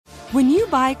When you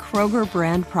buy Kroger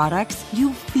brand products,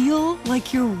 you feel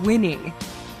like you're winning.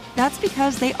 That's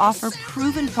because they offer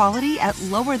proven quality at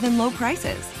lower than low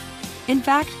prices. In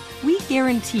fact, we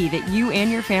guarantee that you and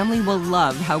your family will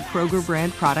love how Kroger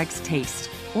brand products taste,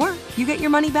 or you get your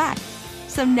money back.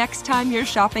 So next time you're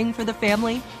shopping for the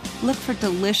family, look for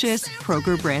delicious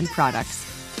Kroger brand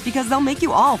products, because they'll make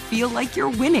you all feel like you're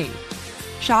winning.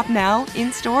 Shop now,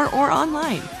 in-store, or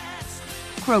online.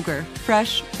 Kroger,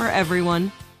 fresh for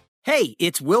everyone. Hey,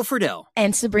 it's Will Friedle.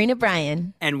 And Sabrina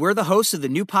Bryan. And we're the hosts of the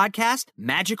new podcast,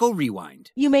 Magical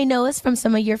Rewind. You may know us from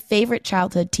some of your favorite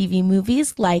childhood TV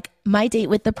movies like My Date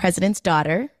with the President's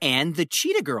Daughter. And the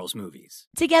Cheetah Girls movies.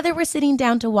 Together, we're sitting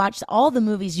down to watch all the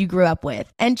movies you grew up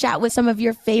with and chat with some of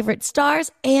your favorite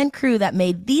stars and crew that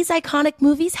made these iconic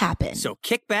movies happen. So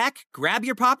kick back, grab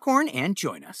your popcorn, and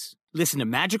join us. Listen to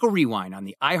Magical Rewind on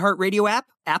the iHeartRadio app,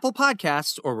 Apple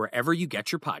Podcasts, or wherever you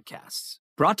get your podcasts.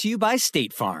 Brought to you by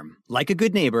State Farm. Like a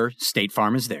good neighbor, State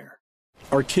Farm is there.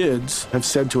 Our kids have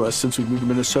said to us since we moved to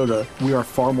Minnesota, we are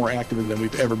far more active than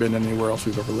we've ever been anywhere else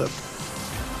we've ever lived.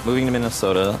 Moving to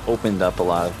Minnesota opened up a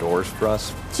lot of doors for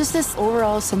us. Just this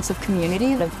overall sense of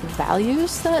community, the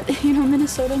values that,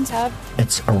 Minnesotans have.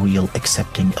 It's a real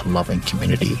accepting, loving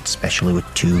community, especially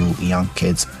with 2 young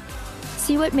kids.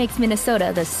 See what makes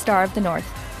Minnesota the star of the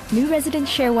North. New residents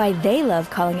share why they love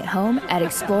calling it home at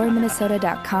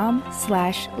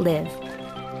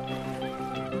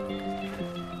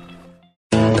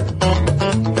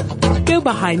exploreminnesota.com/live. Go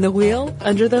behind the wheel,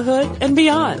 under the hood, and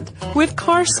beyond with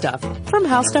Car Stuff from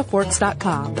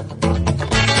HowStuffWorks.com.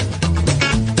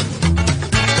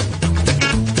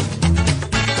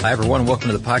 Hi, everyone.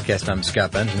 Welcome to the podcast. I'm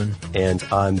Scott Benjamin. And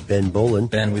I'm Ben Bolin.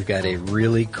 Ben, we've got a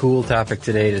really cool topic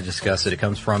today to discuss. It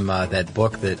comes from that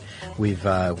book that we've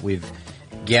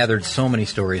gathered so many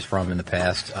stories from in the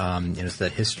past. It's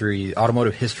that history,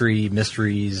 automotive history,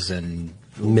 mysteries, and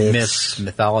myths,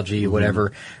 mythology,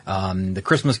 whatever. The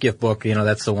Christmas gift book,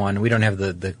 that's the one. We don't have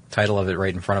the title of it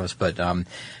right in front of us, but I'm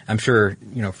sure,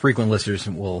 frequent listeners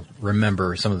will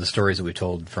remember some of the stories that we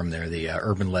told from there, the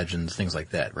urban legends, things like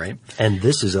that, right? And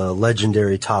this is a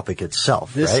legendary topic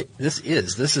itself, right?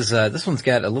 This one's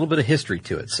got a little bit of history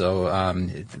to it. So,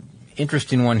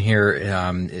 interesting one here.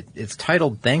 It's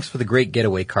titled, "Thanks for the Great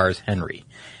Getaway Cars, Henry."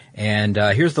 And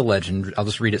here's the legend. I'll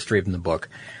just read it straight from the book.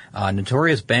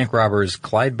 Notorious bank robbers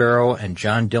Clyde Barrow and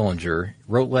John Dillinger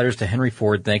wrote letters to Henry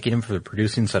Ford thanking him for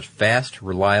producing such fast,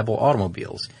 reliable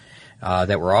automobiles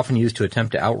that were often used to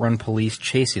attempt to outrun police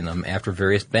chasing them after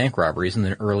various bank robberies in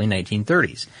the early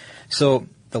 1930s. So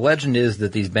the legend is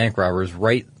that these bank robbers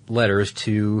write letters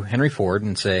to Henry Ford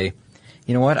and say,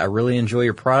 you know what, I really enjoy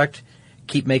your product.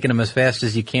 Keep making them as fast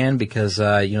as you can because,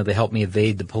 they help me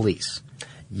evade the police.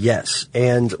 Yes,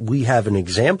 and we have an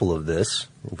example of this.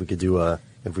 If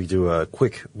we do a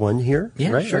quick one here.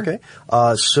 Yeah, right? Sure. Okay.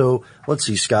 So let's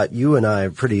see, Scott, you and I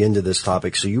are pretty into this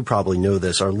topic, so you probably know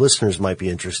this. Our listeners might be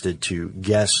interested to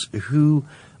guess who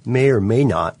may or may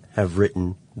not have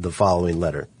written the following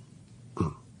letter.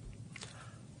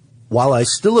 While I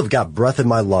still have got breath in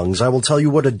my lungs, I will tell you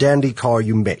what a dandy car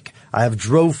you make. I have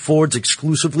drove Fords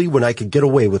exclusively when I could get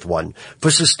away with one. For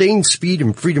sustained speed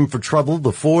and freedom for trouble,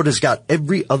 the Ford has got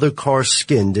every other car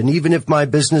skinned, and even if my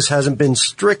business hasn't been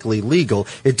strictly legal,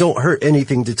 it don't hurt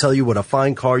anything to tell you what a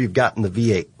fine car you've got in the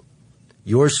V8.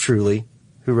 Yours truly.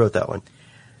 Who wrote that one?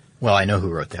 Well, I know who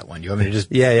wrote that one. You want me to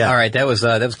just... Yeah. All right, that was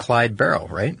Clyde Barrow,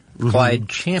 right? Mm-hmm. Clyde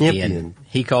Champion.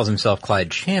 He calls himself Clyde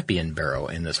Champion Barrow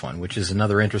in this one, which is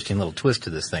another interesting little twist to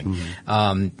this thing.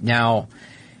 Mm-hmm. Now...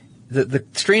 The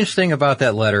strange thing about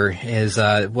that letter is,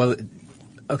 there's a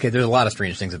lot of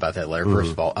strange things about that letter.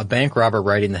 First of all, a bank robber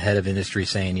writing the head of industry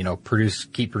saying,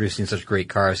 keep producing such great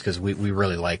cars because we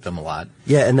really like them a lot.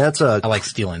 Yeah, and I like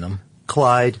stealing them.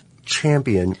 Clyde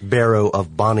Champion Barrow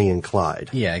of Bonnie and Clyde.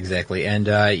 Yeah, exactly. And,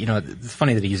 it's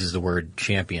funny that he uses the word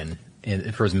champion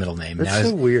for his middle name. That's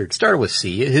so weird. It started with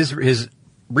C. His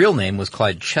real name was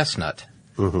Clyde Chestnut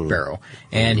Barrow.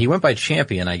 And he went by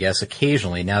Champion, I guess,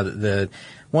 occasionally. Now, the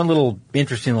one little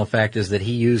interesting little fact is that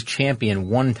he used Champion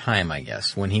one time, I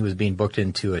guess, when he was being booked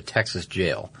into a Texas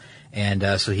jail. And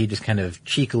so he just kind of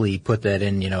cheekily put that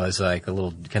in, as like a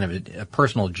little kind of a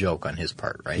personal joke on his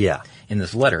part, right? Yeah. In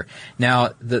this letter.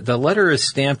 Now, the letter is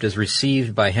stamped as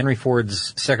received by Henry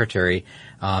Ford's secretary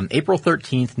April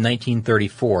 13th,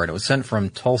 1934, and it was sent from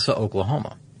Tulsa,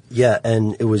 Oklahoma. Yeah,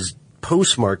 and it was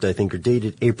postmarked, I think, or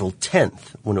dated April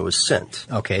 10th when it was sent.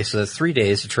 Okay, so that's 3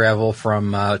 days to travel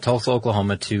from Tulsa,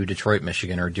 Oklahoma to Detroit,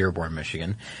 Michigan, or Dearborn,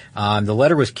 Michigan. The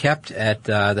letter was kept at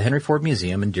the Henry Ford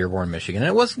Museum in Dearborn, Michigan. And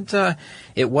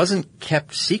it wasn't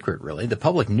kept secret, really. The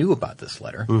public knew about this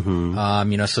letter.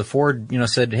 Mm-hmm. So Ford,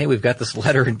 said, hey, we've got this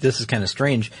letter, and this is kind of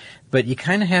strange. But you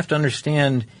kind of have to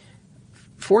understand,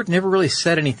 Ford never really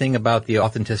said anything about the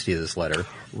authenticity of this letter.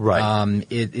 Right.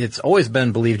 It's always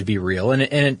been believed to be real,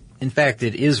 and in fact,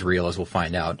 it is real, as we'll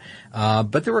find out.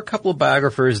 But there were a couple of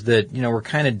biographers that, were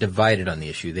kind of divided on the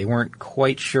issue. They weren't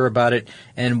quite sure about it.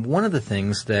 And one of the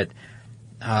things that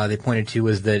they pointed to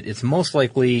was that it's most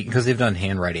likely, because they've done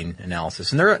handwriting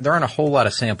analysis, and there aren't a whole lot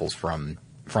of samples from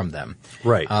them.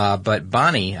 Right. But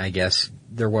Bonnie, I guess,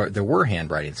 there were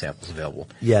handwriting samples available.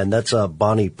 Yeah, and that's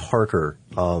Bonnie Parker.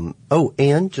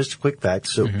 And just a quick fact,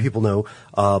 so people know,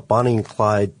 Bonnie and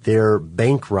Clyde, their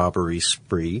bank robbery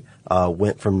spree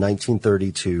went from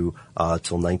 1932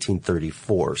 till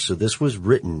 1934. So this was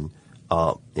written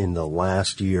in the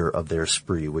last year of their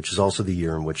spree, which is also the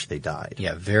year in which they died.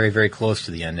 Yeah, very, very close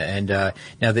to the end. And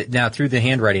now through the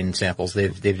handwriting samples,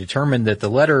 they've determined that the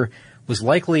letter was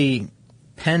likely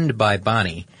penned by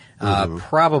Bonnie.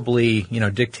 Probably,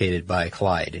 dictated by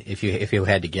Clyde, if you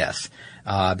had to guess,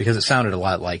 because it sounded a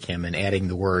lot like him, and adding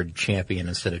the word champion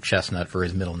instead of chestnut for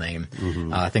his middle name,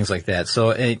 things like that. So,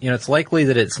 it's likely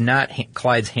that it's not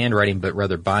Clyde's handwriting, but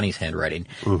rather Bonnie's handwriting.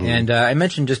 And I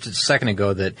mentioned just a second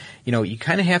ago that, you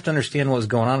kind of have to understand what was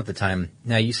going on at the time.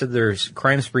 Now, you said there's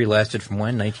crime spree lasted from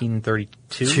when?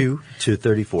 1932? To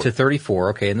 34. To 34,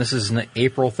 okay. And this is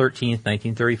April 13th,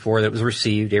 1934 that was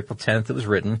received. April 10th it was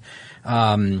written.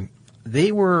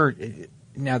 They were,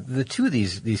 now the two of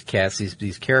these cats,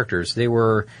 these characters, they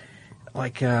were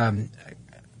like, a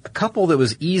couple that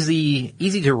was easy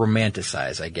to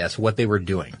romanticize, I guess, what they were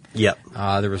doing. Yep.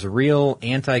 There was a real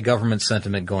anti-government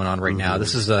sentiment going on right now.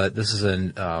 This is a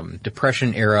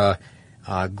Depression era,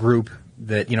 group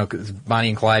that, 'cause Bonnie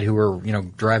and Clyde, who were,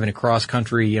 driving across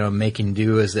country, making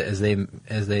do as they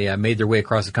made their way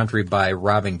across the country by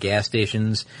robbing gas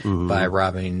stations, by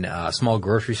robbing, small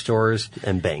grocery stores.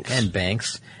 And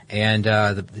banks. And,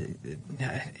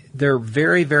 they're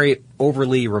very, very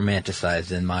overly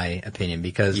romanticized, in my opinion,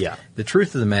 because the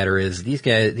truth of the matter is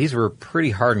these were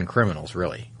pretty hardened criminals,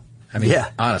 really. I mean,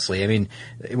 honestly,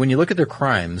 when you look at their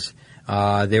crimes,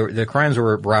 the crimes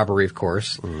were robbery, of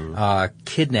course,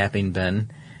 kidnapping,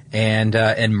 Ben,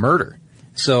 and murder.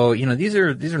 So, these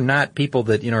are not people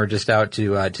that, are just out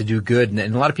to do good.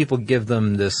 And a lot of people give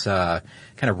them this, kind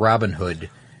of Robin Hood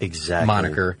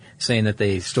moniker, saying that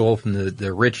they stole from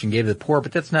the rich and gave to the poor,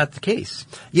 but that's not the case.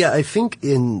 Yeah, I think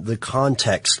in the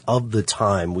context of the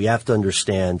time, we have to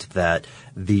understand that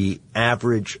the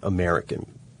average American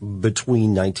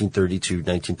between 1932 and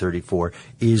 1934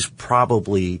 is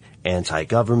probably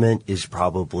anti-government, is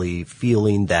probably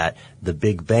feeling that the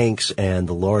big banks and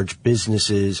the large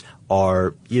businesses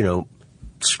are,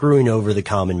 screwing over the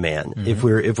common man, if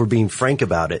we're being frank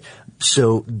about it.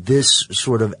 So this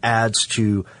sort of adds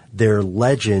to their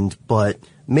legend, but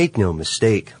make no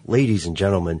mistake, ladies and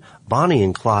gentlemen, Bonnie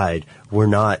and Clyde were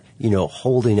not,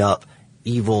 holding up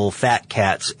evil fat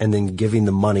cats and then giving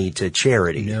the money to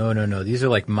charity. No. These are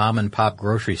like mom and pop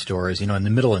grocery stores, in the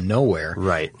middle of nowhere.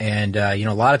 Right. And, a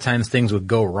lot of times things would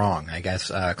go wrong. I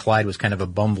guess, Clyde was kind of a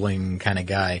bumbling kind of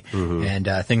guy, and,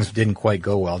 things didn't quite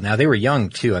go well. Now, they were young,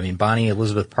 too. Bonnie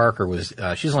Elizabeth Parker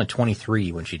she was only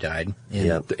 23 when she died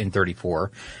in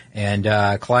 34.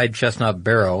 And, Clyde Chestnut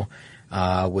Barrow,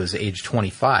 was age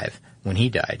 25. When he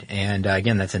died. And,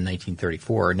 again, that's in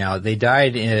 1934. Now, they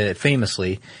died,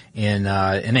 famously in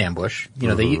an ambush.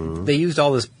 They used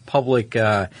all this public,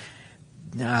 I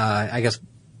guess,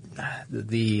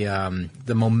 the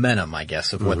momentum, I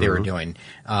guess, of what they were doing,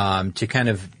 to kind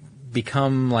of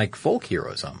become like folk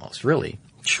heroes almost, really.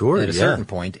 Sure, at a certain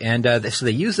point. And, so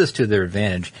they used this to their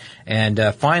advantage. And,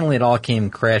 finally it all came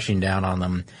crashing down on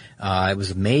them. It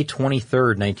was May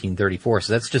 23rd, 1934.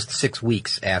 So that's just 6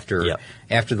 weeks after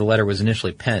the letter was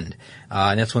initially penned.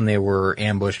 And that's when they were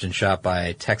ambushed and shot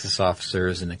by Texas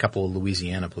officers and a couple of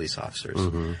Louisiana police officers.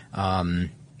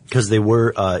 Because they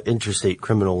were, interstate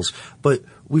criminals. But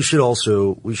we should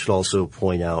also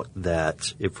point out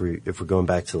that if we're going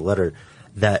back to the letter,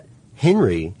 that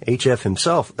Henry, HF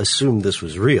himself, assumed this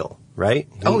was real, right?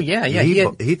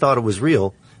 He thought it was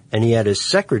real, and he had his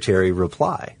secretary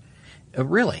reply.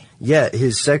 Really? Yeah,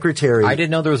 his secretary. I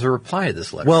didn't know there was a reply to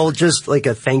this letter. Well, just like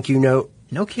a thank you note.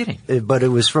 No kidding. But it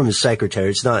was from his secretary.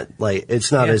 It's not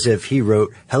as if he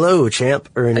wrote, "Hello, champ,"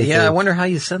 or anything. Yeah, I wonder how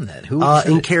you send that. Who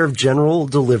in care of General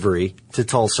Delivery to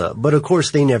Tulsa. But of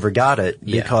course they never got it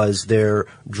because they're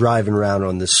driving around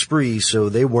on the spree, so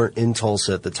they weren't in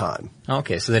Tulsa at the time.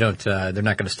 Okay, so they're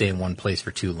not going to stay in one place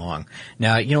for too long.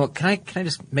 Now, you know, can I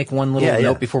just make one little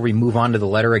note before we move on to the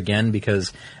letter again?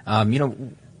 Because, you know,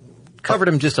 covered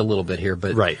him just a little bit here,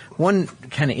 but one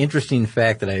kind of interesting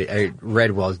fact that I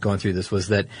read while I was going through this was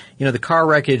that, you know, the car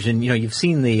wreckage, and, you know, you've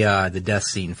seen the death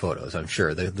scene photos, I'm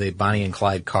sure, the Bonnie and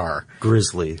Clyde car.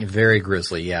 Grisly. Very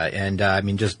grisly, yeah. And, I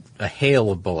mean, just a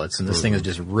hail of bullets, and this thing is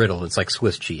just riddled. It's like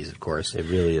Swiss cheese, of course. It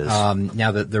really is.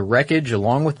 Now, the wreckage,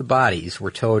 along with the bodies,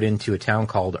 were towed into a town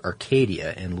called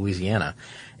Arcadia in Louisiana,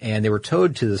 and they were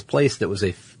towed to this place that was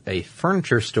a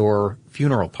furniture store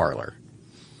funeral parlor.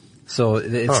 So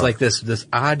it's like this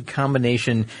odd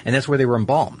combination, and that's where they were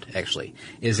embalmed, actually,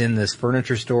 is in this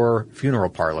furniture store funeral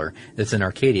parlor that's in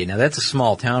Arcadia. Now, that's a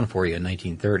small town for you in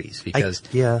 1930s, because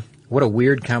what a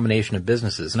weird combination of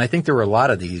businesses. And I think there were a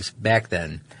lot of these back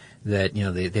then that, you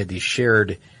know, they had these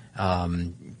shared, you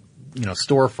know,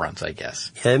 storefronts, I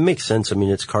guess. Yeah, it makes sense. I mean,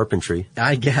 it's carpentry.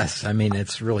 I guess. I mean,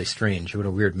 it's really strange. What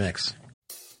a weird mix.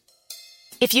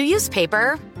 If you use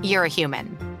paper, you're a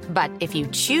human. But if you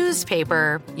choose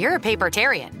paper, you're a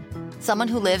papertarian. Someone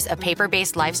who lives a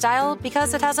paper-based lifestyle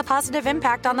because it has a positive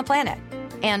impact on the planet.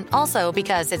 And also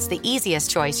because it's the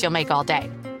easiest choice you'll make all day.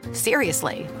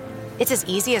 Seriously. It's as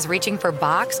easy as reaching for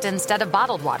boxed instead of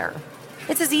bottled water.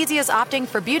 It's as easy as opting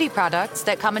for beauty products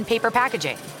that come in paper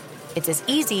packaging. It's as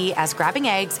easy as grabbing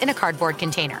eggs in a cardboard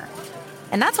container.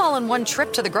 And that's all in one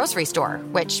trip to the grocery store,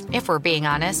 which, if we're being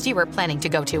honest, you were planning to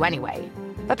go to anyway.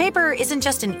 But paper isn't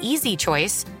just an easy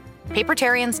choice.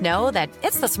 Papertarians know that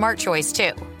it's the smart choice,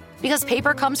 too. Because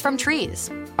paper comes from trees,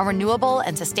 a renewable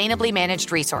and sustainably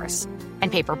managed resource. And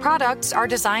paper products are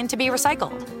designed to be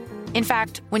recycled. In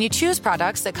fact, when you choose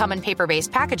products that come in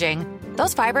paper-based packaging,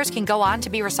 those fibers can go on to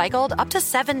be recycled up to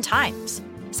 7 times.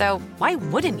 So why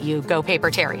wouldn't you go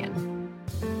papertarian?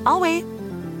 I'll wait.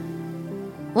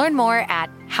 Learn more at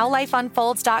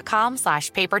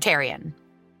howlifeunfolds.com/papertarian.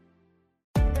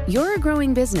 You're a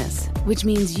growing business, which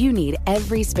means you need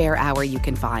every spare hour you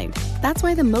can find. That's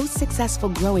why the most successful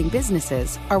growing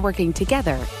businesses are working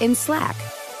together in Slack.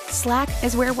 Slack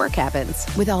is where work happens,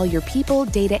 with all your people,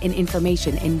 data, and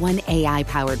information in one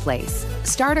AI-powered place.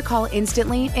 Start a call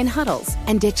instantly in huddles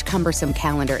and ditch cumbersome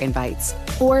calendar invites.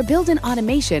 Or build an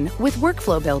automation with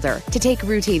Workflow Builder to take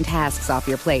routine tasks off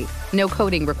your plate. No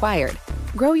coding required.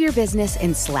 Grow your business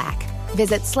in Slack.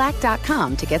 Visit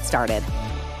slack.com to get started.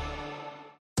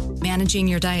 Managing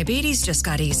your diabetes just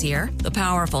got easier. The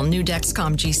powerful new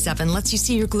Dexcom G7 lets you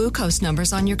see your glucose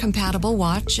numbers on your compatible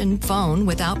watch and phone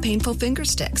without painful finger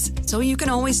sticks, so you can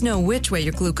always know which way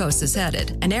your glucose is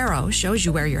headed. An arrow shows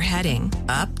you where you're heading,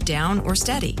 up, down, or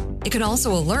steady. It can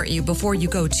also alert you before you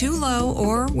go too low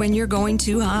or when you're going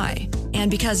too high. And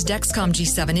because Dexcom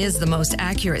G7 is the most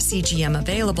accurate CGM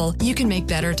available, you can make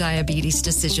better diabetes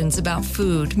decisions about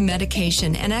food,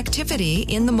 medication, and activity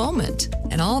in the moment.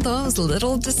 And all those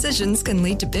little decisions can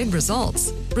lead to big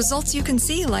results. Results you can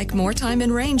see, like more time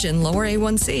in range and lower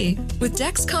A1C. With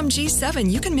Dexcom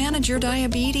G7, you can manage your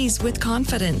diabetes with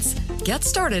confidence. Get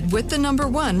started with the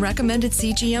 #1 recommended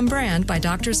CGM brand by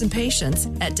doctors and patients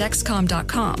at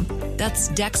Dexcom.com. That's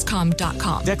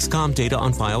Dexcom.com. Dexcom data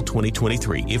on file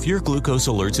 2023. If your glucose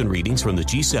alerts and readings from the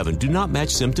G7 do not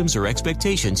match symptoms or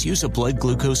expectations, use a blood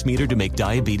glucose meter to make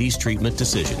diabetes treatment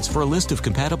decisions. For a list of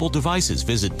compatible devices,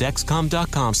 visit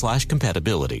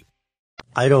Dexcom.com/compatibility.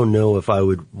 I don't know if I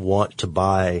would want to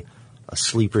buy a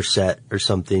sleeper set or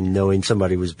something knowing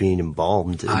somebody was being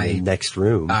embalmed in the next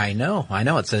room. I know.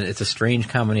 It's a strange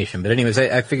combination. But anyways,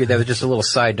 I figured that was just a little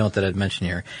side note that I'd mention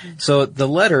here. So the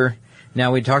letter,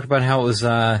 now we talked about how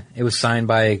it was signed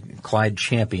by Clyde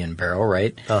Champion Barrow,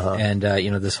 right? Uh-huh. And,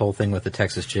 this whole thing with the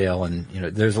Texas jail, and,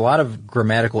 there's a lot of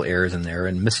grammatical errors in there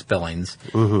and misspellings.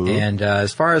 Mm-hmm. And,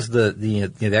 as far as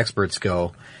the experts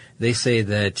go, they say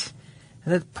that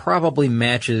probably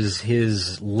matches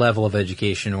his level of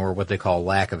education, or what they call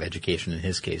lack of education in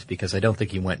his case, because I don't think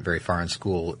he went very far in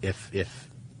school, if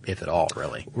at all,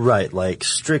 really. Right, like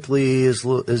strictly is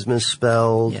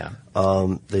misspelled. Yeah.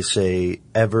 They say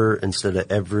ever instead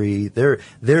of every. There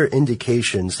are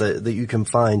indications that you can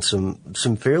find some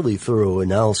fairly thorough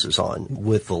analysis on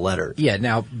with the letter. Yeah.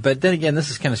 Now, but then again,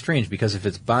 this is kind of strange, because if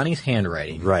it's Bonnie's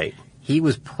handwriting, right, he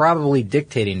was probably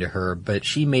dictating to her, but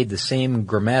she made the same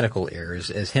grammatical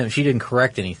errors as him. She didn't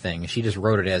correct anything. She just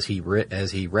wrote it as he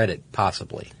read it,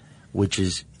 possibly. Which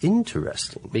is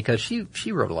interesting. Because she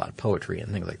wrote a lot of poetry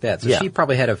and things like that. So she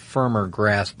probably had a firmer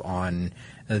grasp on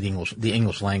the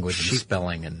English language and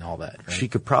spelling and all that. Right? She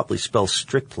could probably spell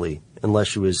strictly unless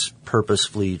she was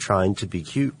purposefully trying to be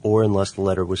cute, or unless the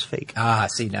letter was fake.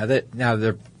 See, now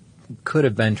there could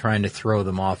have been trying to throw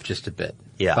them off just a bit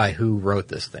by who wrote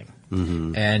this thing.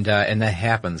 Mm-hmm. And that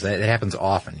happens. It happens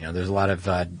often. There's a lot of,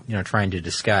 trying to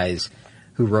disguise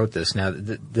who wrote this. Now,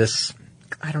 this,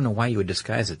 I don't know why you would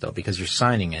disguise it, though, because you're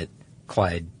signing it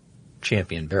Clyde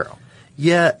Champion Barrow.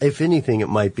 Yeah, if anything, it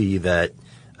might be that,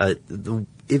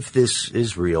 if this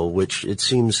is real, which it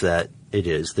seems that it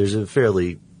is, there's a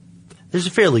fairly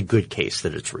good case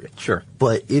that it's real. Sure.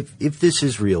 But if this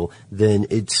is real, then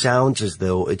it sounds as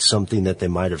though it's something that they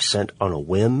might have sent on a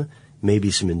whim,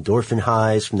 maybe some endorphin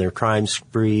highs from their crime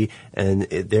spree, and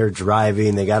they're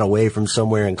driving, they got away from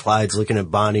somewhere, and Clyde's looking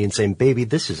at Bonnie and saying, baby,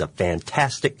 this is a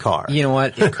fantastic car. You know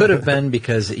what? It could have been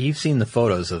because you've seen the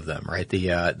photos of them, right?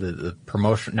 The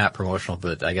promotion, not promotional,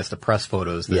 but I guess the press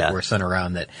photos that were sent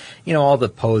around that, all the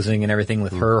posing and everything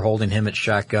with her holding him at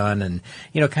shotgun and,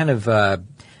 kind of,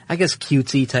 I guess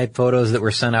cutesy type photos that were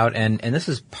sent out, and this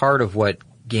is part of what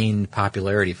gained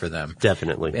popularity for them.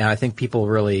 Definitely. And I think people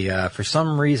really, for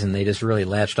some reason, they just really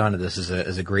latched onto this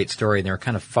as a great story, and they were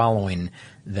kind of following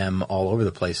them all over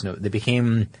the place. They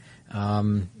became,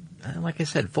 like I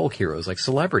said, folk heroes, like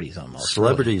celebrities almost.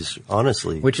 Celebrities, really.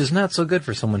 Honestly. Which is not so good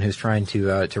for someone who's trying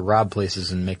to rob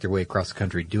places and make their way across the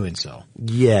country doing so.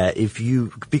 Yeah,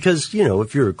 because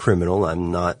if you're a criminal,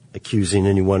 I'm not accusing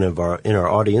anyone in our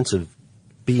audience of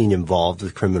being involved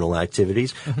with criminal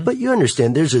activities, but you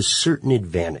understand there's a certain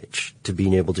advantage to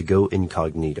being able to go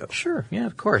incognito. Sure, yeah,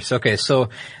 of course. Okay, so,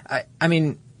 I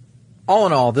mean, all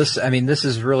in all, this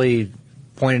is really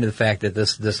pointing to the fact that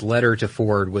this letter to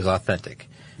Ford was authentic.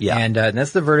 Yeah. And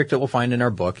that's the verdict that we'll find in our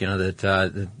book,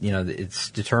 that it's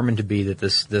determined to be that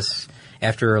this,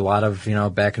 after a lot of,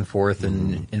 back and forth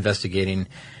and investigating,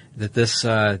 that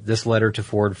this letter to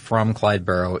Ford from Clyde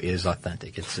Barrow is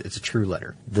authentic. It's a true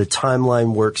letter. The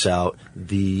timeline works out.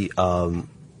 The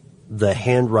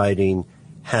handwriting,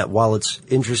 while it's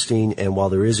interesting and while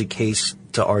there is a case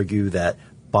to argue that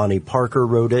Bonnie Parker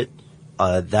wrote it,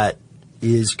 that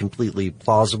is completely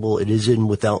plausible. It is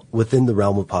within the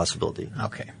realm of possibility.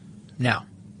 Okay. Now,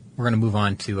 we're going to move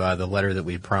on to the letter that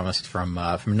we had promised from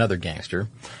another gangster.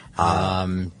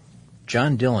 John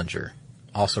Dillinger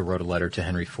also wrote a letter to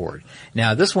Henry Ford.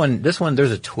 Now, this one,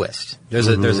 there's a twist. There's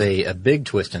a big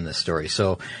twist in this story.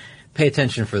 So pay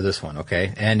attention for this one,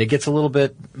 okay? And it gets a little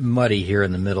bit muddy here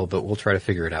in the middle, but we'll try to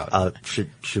figure it out.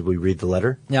 Should we read the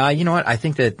letter? Now, you know what? I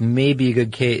think that may be a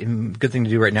good thing to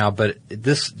do right now, but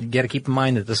you got to keep in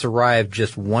mind that this arrived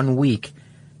just 1 week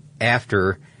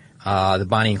after the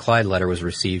Bonnie and Clyde letter was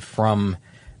received from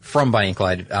Bonnie and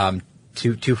Clyde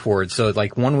to Ford. So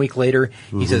like 1 week later,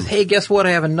 he says, hey, guess what?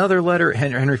 I have another letter.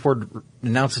 Henry Ford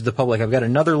announces to the public, I've got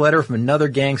another letter from another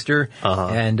gangster,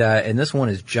 and this one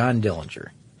is John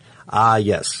Dillinger.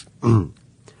 Yes.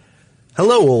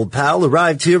 Hello, old pal.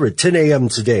 Arrived here at 10 a.m.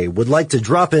 today. Would like to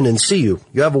drop in and see you.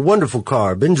 You have a wonderful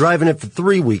car. Been driving it for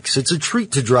 3 weeks. It's a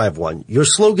treat to drive one. Your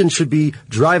slogan should be,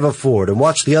 drive a Ford and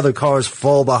watch the other cars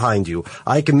fall behind you.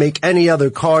 I can make any other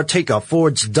car take a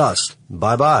Ford's dust.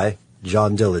 Bye-bye.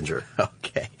 John Dillinger.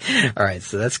 Okay. All right.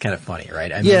 So that's kind of funny,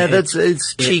 right? I mean,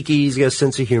 it's cheeky. He's got a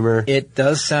sense of humor. It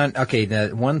does sound, okay. Now,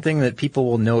 one thing that people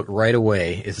will note right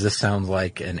away is this sounds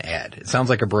like an ad. It sounds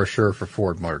like a brochure for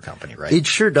Ford Motor Company, right? It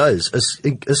sure does.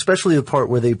 Especially the part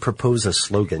where they propose a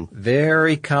slogan.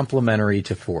 Very complimentary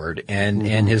to Ford and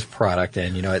his product.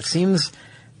 And, it seems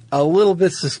a little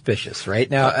bit suspicious,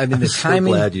 right? Now, I mean, the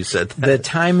timing. I'm so glad you said that. The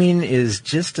timing is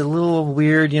just a little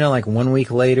weird, like 1 week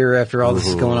later after all this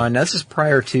is going on. Now, this is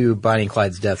prior to Bonnie and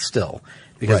Clyde's death still,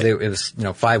 because it was,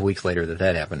 5 weeks later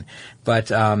that happened. But,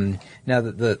 now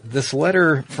this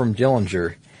letter from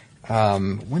Dillinger,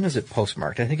 when is it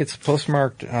postmarked? I think it's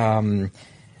postmarked,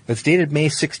 it's dated May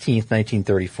 16th,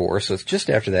 1934, so it's just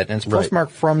after that, and it's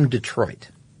postmarked from Detroit.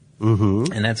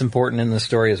 Mm-hmm. And that's important in the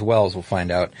story as well, as we'll find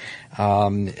out.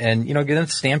 And, get it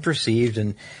stamped received,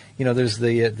 and, there's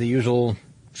the usual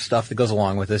stuff that goes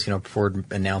along with this, Ford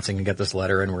announcing to get this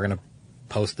letter, and we're going to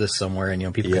post this somewhere, and,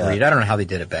 people can read. I don't know how they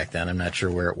did it back then. I'm not sure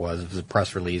where it was. If it was a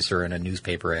press release or in a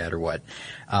newspaper ad or what.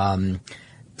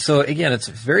 So again, it's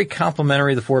very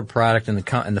complimentary, the Ford product and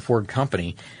the Ford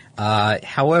company.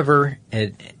 However,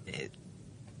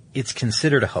 it's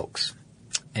considered a hoax.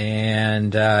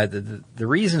 And the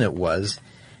reason it was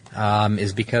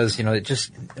is because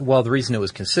the reason it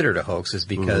was considered a hoax is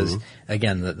because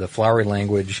again the flowery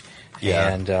language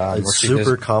and it's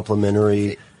super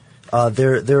complimentary.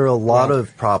 There are a lot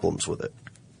of problems with it.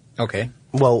 Okay.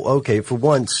 Well, okay. For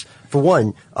one,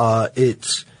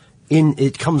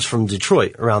 It comes from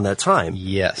Detroit around that time.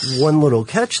 Yes. One little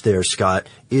catch there, Scott.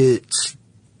 It's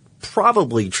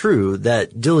probably true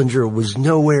that Dillinger was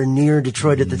nowhere near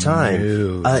Detroit at the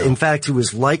time. No. In fact, he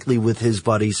was likely with his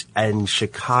buddies in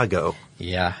Chicago.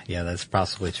 Yeah, that's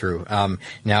possibly true.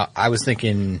 Now, I was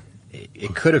thinking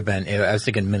it could have been, I was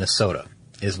thinking Minnesota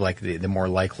is like the more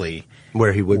likely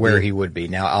where he would be.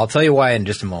 Now, I'll tell you why in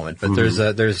just a moment, but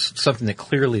there's something that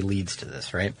clearly leads to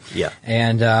this, right? Yeah.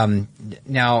 And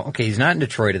now, okay, he's not in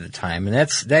Detroit at the time, and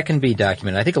that can be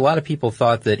documented. I think a lot of people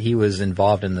thought that he was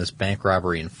involved in this bank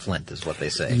robbery in Flint, is what they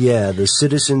say. Yeah, the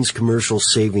Citizens Commercial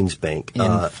Savings Bank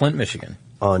in Flint, Michigan,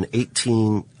 on the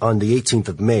 18th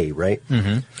of May, right?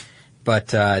 Mm-hmm.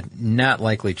 But not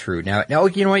likely true. Now,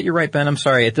 you know what? You're right, Ben. I'm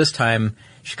sorry. At this time,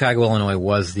 Chicago, Illinois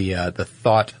was the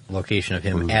thought location of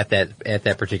him at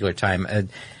that particular time.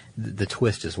 The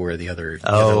twist is where the other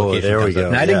location there comes we go.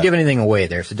 up. Now, I didn't give anything away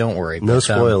there, so don't worry. No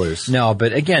spoilers. No,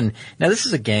 but again, now this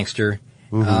is a gangster.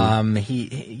 Mm-hmm.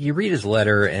 You read his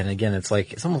letter, and again, it's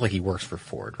almost like he works for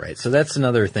Ford, right? So that's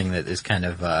another thing that is kind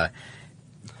of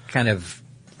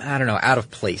I don't know, out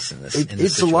of place in this. It's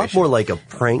situation. a lot more like a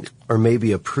prank or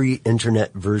maybe a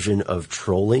pre-internet version of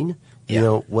trolling. Yeah. You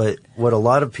know, what a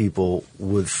lot of people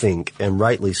would think, and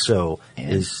rightly so,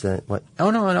 is that what? Oh,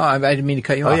 no, I didn't mean to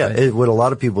cut you off. Yeah, what a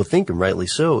lot of people think, and rightly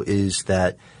so, is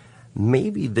that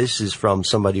maybe this is from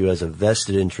somebody who has a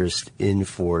vested interest in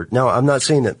Ford. Now, I'm not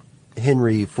saying that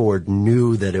Henry Ford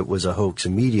knew that it was a hoax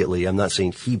immediately. I'm not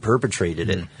saying he perpetrated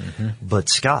it. Mm-hmm. But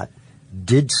Scott,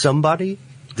 did someone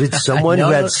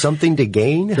who had something to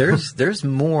gain? There's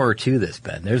more to this,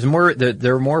 Ben. There's more.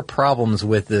 There are more problems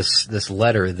with this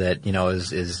letter that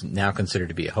is now considered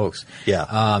to be a hoax.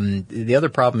 Yeah. The other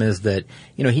problem is that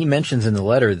he mentions in the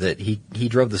letter that he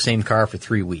drove the same car for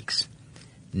 3 weeks.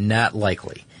 Not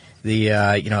likely.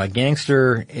 A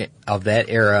gangster of that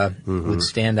era would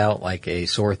stand out like a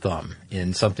sore thumb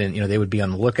in something. They would be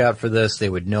on the lookout for this. They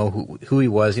would know who he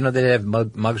was. They'd have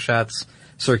mugshots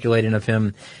circulating of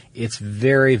him. It's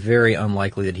very, very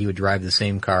unlikely that he would drive the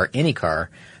same car, any car,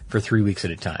 for 3 weeks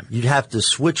at a time. You'd have to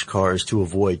switch cars to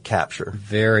avoid capture.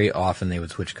 Very often they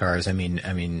would switch cars. I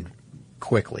mean,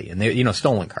 quickly. And they,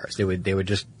 stolen cars. They would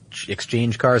just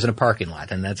exchange cars in a parking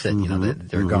lot, and that's it.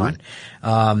 They're gone.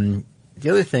 The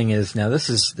other thing is, now this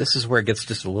is where it gets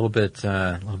just a little bit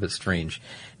strange.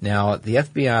 Now, the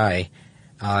FBI,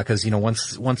 cause,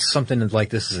 once something like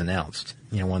this is announced,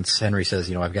 once Henry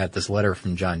says, I've got this letter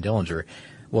from John Dillinger,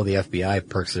 well, the FBI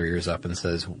perks their ears up and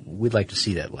says, we'd like to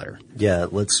see that letter. Yeah,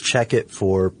 let's check it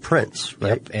for prints,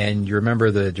 right? Yep. And you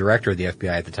remember the director of the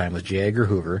FBI at the time was J. Edgar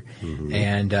Hoover,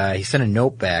 and he sent a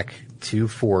note back to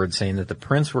Ford saying that the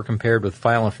prints were compared with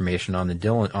file information on the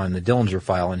Dillinger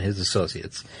file and his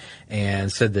associates, and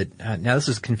said that now this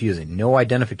is confusing. No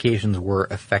identifications were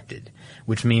affected,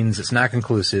 which means it's not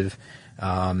conclusive.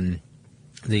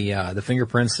 The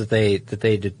fingerprints that they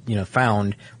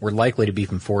found were likely to be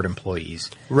from Ford employees.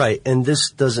 Right, and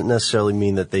this doesn't necessarily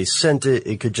mean that they sent it.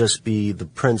 It could just be the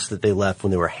prints that they left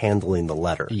when they were handling the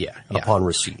letter. Yeah. Upon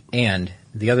receipt. And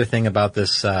the other thing about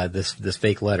this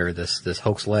fake letter, this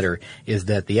hoax letter, is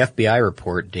that the FBI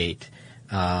report date,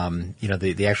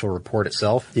 the actual report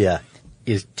itself,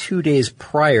 is 2 days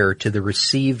prior to the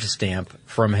received stamp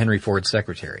from Henry Ford's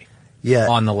secretary. Yeah.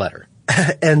 On the letter.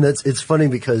 And it's funny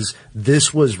because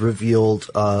this was revealed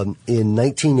in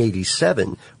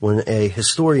 1987 when a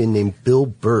historian named Bill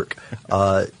Burke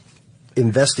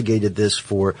investigated this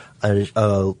for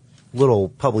a little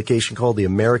publication called the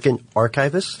American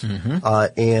Archivist.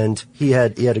 And he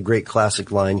had a great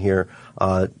classic line here.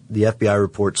 The FBI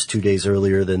reports 2 days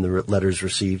earlier than the letters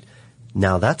received.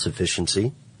 Now that's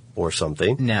efficiency or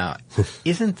something. Now,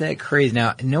 isn't that crazy?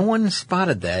 Now, no one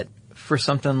spotted that for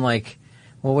something like,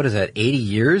 well, what is that, 80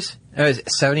 years?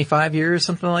 75 years,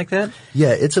 something like that? Yeah,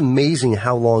 it's amazing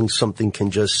how long something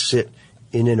can just sit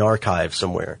in an archive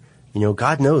somewhere.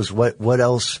 God knows what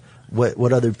else,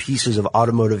 what other pieces of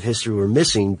automotive history were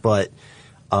missing, but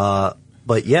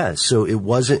yeah, so it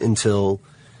wasn't until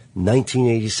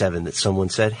 1987 that someone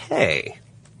said, hey,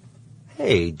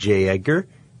 J. Edgar,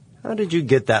 how did you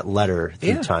get that letter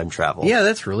through time travel? Yeah,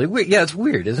 that's really weird. Yeah, it's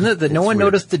weird, isn't it? That no one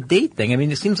noticed the date thing. I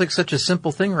mean, it seems like such a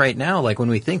simple thing right now. Like when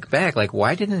we think back, like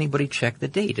why didn't anybody check the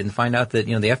date and find out that,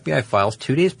 the FBI files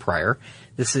 2 days prior,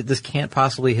 this can't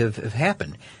possibly have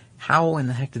happened. How in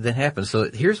the heck did that happen? So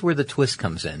here's where the twist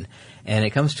comes in. And it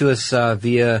comes to us,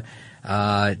 via,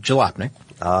 Jalopnik.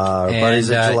 Buddies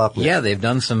at Jalopnik. Yeah, they've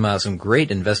done some great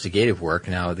investigative work.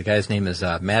 Now, the guy's name is,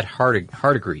 Matt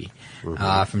Hardigree.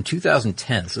 From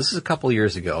 2010. So this is a couple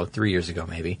years ago, 3 years ago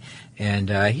maybe.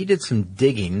 And he did some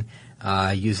digging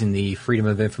using the Freedom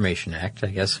of Information Act, I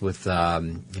guess, with,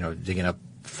 digging up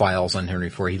files on Henry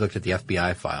Ford. He looked at the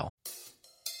FBI file.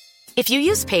 If you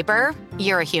use paper,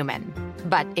 you're a human.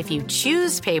 But if you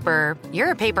choose paper,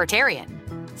 you're a papertarian.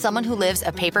 Someone who lives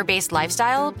a paper-based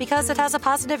lifestyle because it has a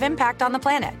positive impact on the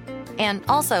planet. And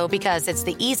also because it's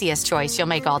the easiest choice you'll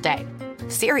make all day.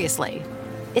 Seriously.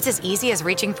 It's as easy as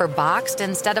reaching for boxed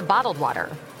instead of bottled water.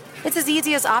 It's as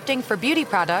easy as opting for beauty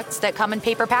products that come in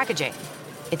paper packaging.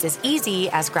 It's as easy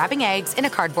as grabbing eggs in a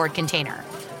cardboard container.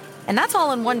 And that's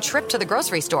all in one trip to the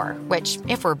grocery store, which,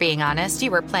 if we're being honest,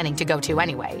 you were planning to go to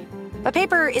anyway. But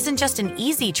paper isn't just an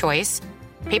easy choice.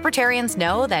 Papertarians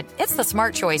know that it's the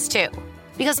smart choice, too.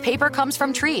 Because paper comes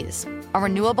from trees, a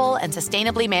renewable and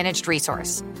sustainably managed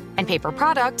resource. And paper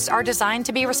products are designed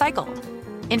to be recycled.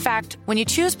 In fact, when you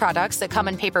choose products that come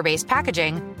in paper-based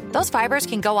packaging, those fibers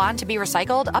can go on to be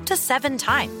recycled up to 7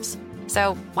 times.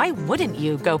 So why wouldn't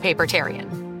you go papertarian?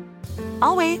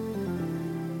 I'll wait.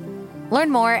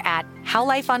 Learn more at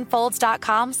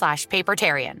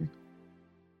howlifeunfolds.com/papertarian.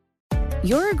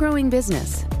 You're a growing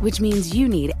business, which means you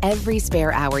need every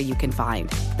spare hour you can find.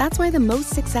 That's why the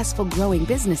most successful growing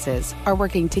businesses are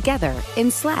working together in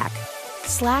Slack.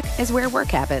 Slack is where work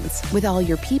happens, with all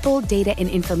your people, data, and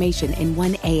information in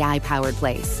one AI-powered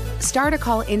place. Start a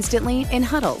call instantly in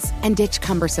huddles and ditch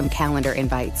cumbersome calendar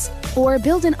invites. Or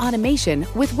build an automation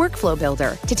with Workflow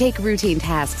Builder to take routine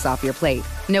tasks off your plate.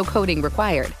 No coding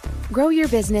required. Grow your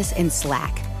business in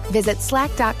Slack. Visit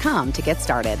slack.com to get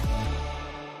started.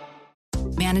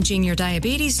 Managing your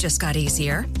diabetes just got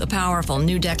easier. The powerful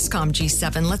new Dexcom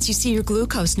G7 lets you see your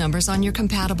glucose numbers on your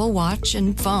compatible watch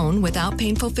and phone without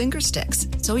painful finger sticks,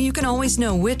 so you can always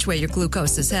know which way your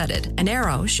glucose is headed. An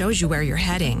arrow shows you where you're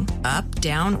heading, up,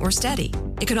 down, or steady.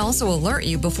 It can also alert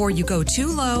you before you go too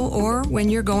low or when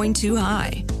you're going too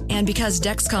high. And because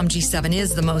Dexcom G7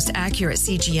 is the most accurate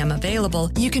CGM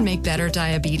available, you can make better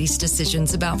diabetes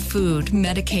decisions about food,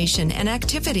 medication, and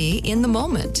activity in the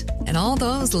moment. And all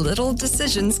those little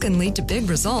decisions can lead to big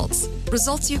results.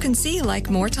 Results you can see, like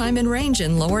more time in range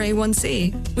and lower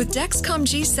A1C. With Dexcom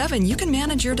G7, you can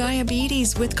manage your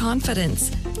diabetes with confidence.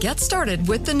 Get started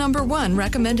with the #1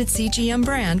 recommended CGM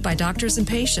brand by doctors and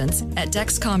patients at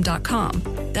Dexcom.com.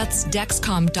 That's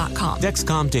Dexcom.com.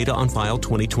 Dexcom data on file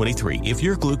 2023. If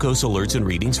your glucose alerts and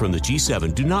readings from the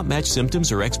G7 do not match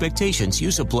symptoms or expectations,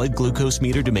 use a blood glucose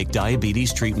meter to make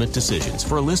diabetes treatment decisions.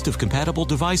 For a list of compatible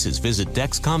devices, visit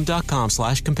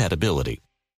Dexcom.com/compatibility.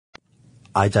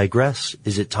 I digress.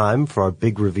 Is it time for our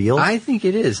big reveal? I think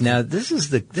it is. Now, this is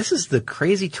the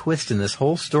crazy twist in this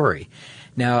whole story.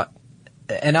 Now,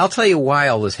 and I'll tell you why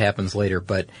all this happens later,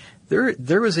 but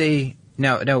there was a...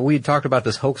 Now we talked about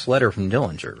this hoax letter from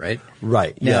Dillinger, right?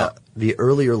 Right. Now, yeah. The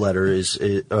earlier letter is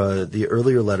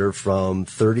from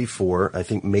 34, I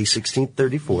think May 16th,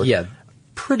 34. Yeah.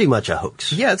 Pretty much a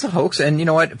hoax. Yeah, it's a hoax. And you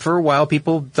know what? For a while,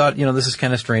 people thought, this is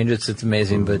kind of strange. It's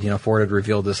amazing. Mm-hmm. But, Ford had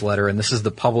revealed this letter, and this is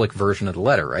the public version of the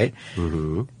letter, right?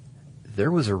 Mm-hmm.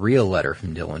 There was a real letter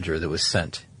from Dillinger that was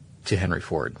sent to Henry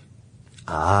Ford.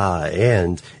 Ah,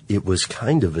 and it was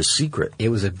kind of a secret. It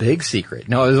was a big secret.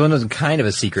 No, it wasn't kind of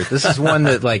a secret. This is one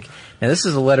that, now this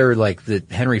is a letter,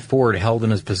 that Henry Ford held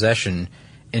in his possession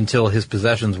until his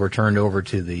possessions were turned over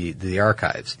to the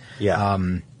archives. Yeah.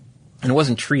 And it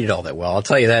wasn't treated all that well. I'll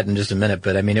tell you that in just a minute.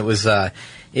 But I mean, it was,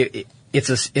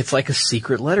 it's like a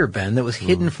secret letter, Ben, that was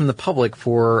hidden from the public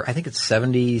for, I think it's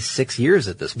 76 years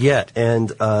at this point. Yeah. And,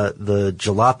 the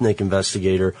Jalopnik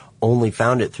investigator only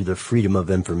found it through the Freedom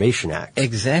of Information Act.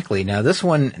 Exactly. Now this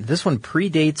one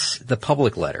predates the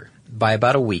public letter by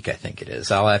about a week, I think it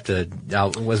is.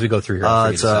 As we go through here.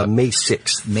 It's, May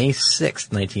 6th. May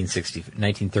 6th,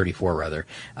 1934 rather.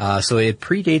 So it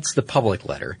predates the public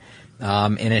letter.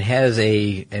 And it has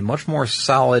a much more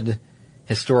solid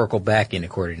historical backing,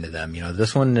 according to them.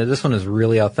 This one is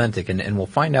really authentic, and we'll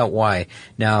find out why.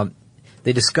 Now,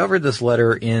 they discovered this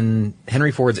letter in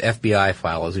Henry Ford's FBI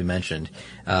file, as we mentioned,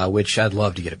 which I'd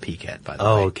love to get a peek at, by the way.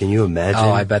 Oh, can you imagine?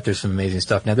 Oh, I bet there's some amazing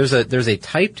stuff. Now, there's a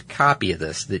typed copy of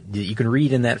this that you can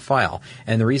read in that file.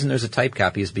 And the reason there's a typed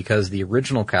copy is because the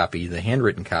original copy, the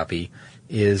handwritten copy,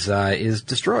 is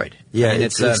destroyed. Yeah,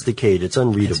 it's decayed. It's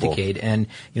unreadable. It's decayed. And,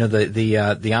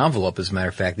 the envelope, as a matter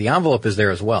of fact, the envelope is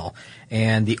there as well.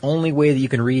 And the only way that you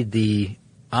can read the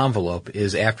envelope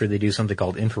is after they do something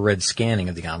called infrared scanning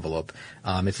of the envelope.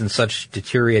 It's in such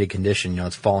deteriorated condition,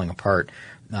 it's falling apart.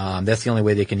 That's the only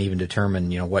way they can even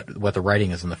determine, what the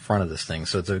writing is on the front of this thing.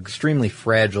 So it's an extremely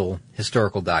fragile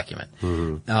historical document.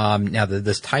 Mm-hmm. Now,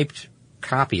 this typed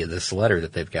copy of this letter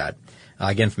that they've got,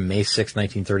 again from May 6,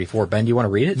 1934. Ben, do you want to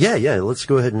read it? Yeah, let's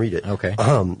go ahead and read it. Okay.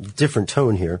 Different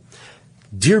tone here.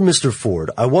 Dear Mr. Ford,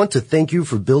 I want to thank you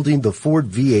for building the Ford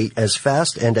V8 as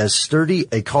fast and as sturdy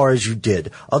a car as you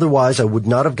did. Otherwise, I would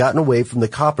not have gotten away from the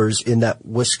coppers in that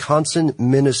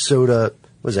Wisconsin-Minnesota,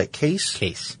 was that case?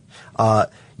 Case.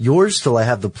 Yours till I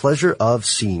have the pleasure of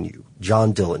seeing you,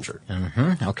 John Dillinger.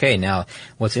 Mm-hmm. Okay, now,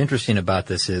 what's interesting about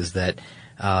this is that,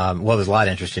 well, there's a lot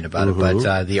interesting about it,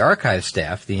 but the archive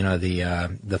staff,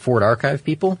 the Ford archive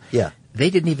people, they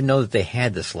didn't even know that they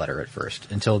had this letter at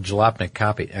first until Jalopnik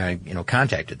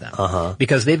contacted them.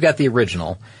 Because they've got the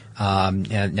original.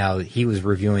 And now he was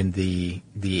reviewing the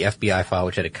FBI file,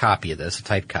 which had a copy of this, a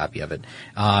typed copy of it.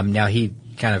 Now he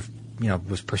kind of,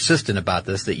 was persistent about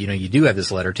this, that, you do have this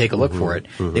letter, take a look for it.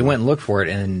 They went and looked for it,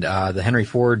 and the Henry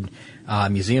Ford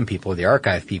museum people, the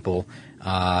archive people,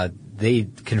 they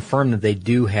confirmed that they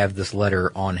do have this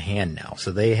letter on hand now.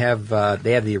 So they have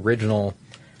the original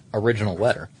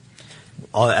letter.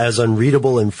 As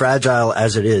unreadable and fragile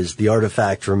as it is, the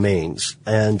artifact remains.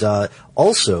 And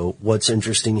also, what's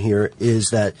interesting here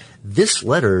is that this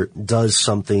letter does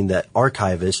something that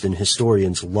archivists and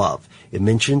historians love. It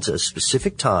mentions a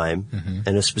specific time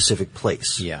and a specific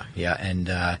place. Yeah, and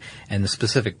the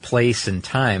specific place and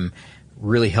time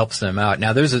really helps them out.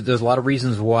 Now, there's a lot of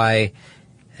reasons why.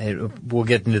 We'll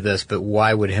get into this, but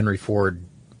why would Henry Ford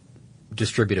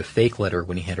distribute a fake letter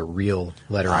when he had a real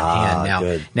letter on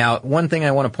hand? Now, one thing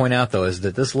I want to point out, though, is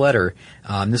that this letter,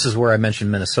 this is where I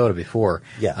mentioned Minnesota before.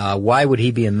 Why would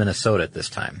he be in Minnesota at this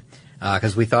time?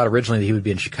 Because we thought originally that he would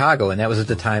be in Chicago, and that was at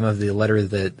the time of the letter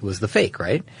that was the fake,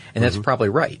 right? And that's probably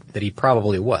right, that he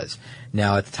probably was.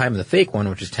 Now, at the time of the fake one,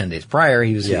 which is 10 days prior,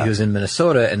 he was in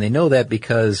Minnesota, and they know that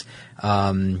because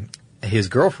his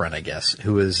girlfriend, I guess, she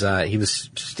was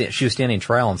standing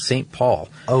trial in St. Paul.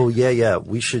 Oh, yeah.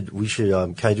 We should,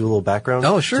 can I do a little background?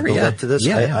 Oh, sure, to build up to this?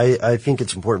 I think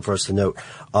it's important for us to note.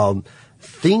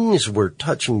 Things were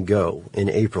touch and go in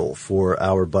April for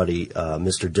our buddy,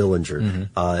 Mr.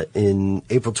 Dillinger. In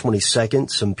April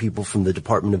 22nd, some people from the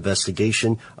Department of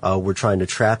Investigation, were trying to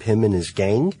trap him and his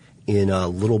gang in,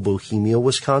 Little Bohemia,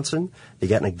 Wisconsin. They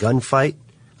got in a gunfight.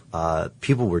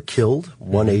 People were killed,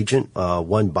 one agent,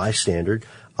 one bystander,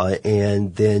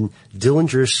 and then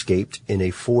Dillinger escaped in a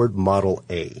Ford Model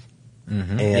A.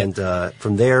 And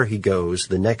from there he goes.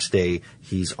 The next day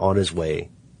he's on his way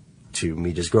to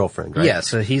meet his girlfriend, right? Yeah,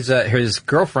 so his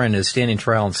girlfriend is standing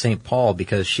trial in St. Paul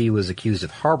because she was accused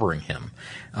of harboring him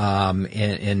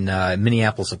in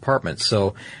Minneapolis apartment.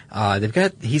 So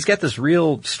he's got this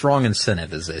real strong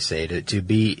incentive, as they say, to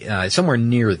be somewhere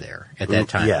near there at that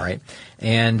time, right?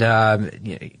 And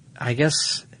I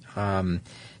guess now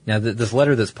this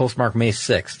letter that's postmarked May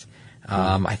 6th,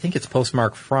 I think it's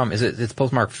postmarked from it's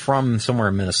postmarked from somewhere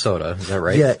in Minnesota, is that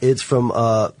right? Yeah, it's from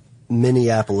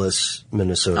Minneapolis,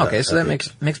 Minnesota. Okay, so that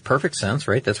makes perfect sense,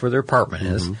 right? That's where their apartment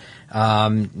is.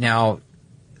 Now,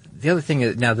 the other thing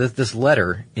is, now this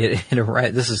letter, it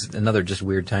arrived, this is another just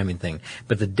weird timing thing,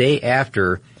 but the day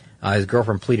after his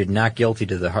girlfriend pleaded not guilty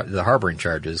to the harboring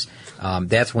charges,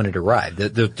 that's when it arrived.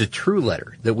 The true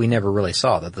letter that we never really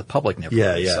saw, that the public never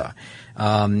really saw.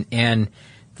 And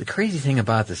the crazy thing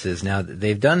about this is now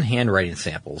they've done handwriting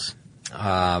samples,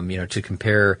 to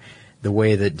compare the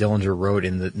way that Dillinger wrote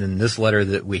in this letter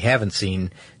that we haven't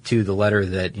seen to the letter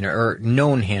that, or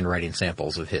known handwriting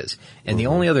samples of his. And the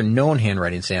only other known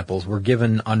handwriting samples were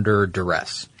given under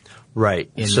duress. Right.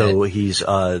 So he's,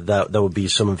 that would be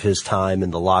some of his time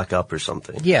in the lockup or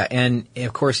something. Yeah. And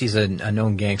of course he's a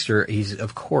known gangster. He's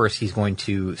going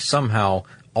to somehow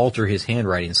alter his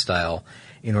handwriting style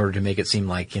in order to make it seem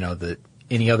like, that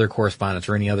any other correspondence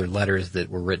or any other letters that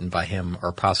were written by him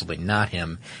or possibly not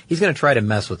him, he's going to try to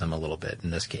mess with him a little bit in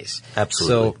this case.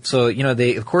 Absolutely. So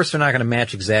they're not going to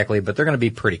match exactly, but they're going to be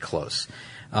pretty close.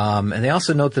 And they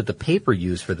also note that the paper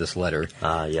used for this letter,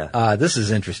 this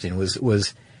is interesting,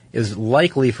 is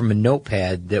likely from a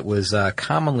notepad that was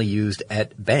commonly used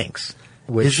at banks.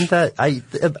 Isn't that,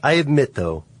 I admit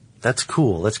though, that's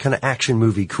cool. That's kind of action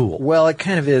movie cool. Well, it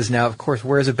kind of is. Now, of course,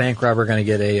 where is a bank robber going to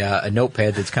get a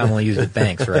notepad that's commonly used at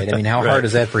banks, right? I mean, how hard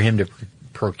is that for him to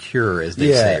procure, as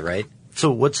they say, right? So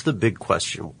what's the big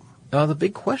question? Oh, the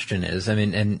big question is, I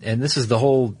mean, and this is the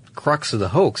whole crux of the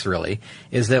hoax, really,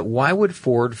 is that why would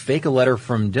Ford fake a letter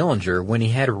from Dillinger when he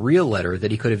had a real letter that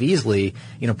he could have easily,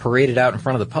 paraded out in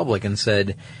front of the public and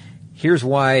said, here's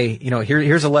why,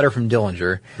 here's a letter from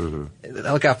Dillinger.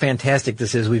 Look how fantastic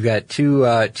this is. We've got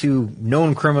two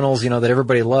known criminals, that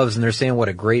everybody loves, and they're saying what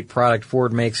a great product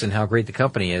Ford makes and how great the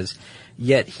company is.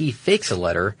 Yet he fakes a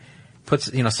letter,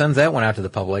 sends that one out to the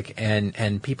public,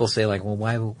 and people say like, well,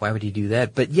 why would he do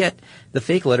that? But yet the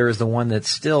fake letter is the one that's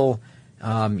still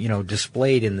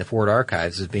displayed in the Ford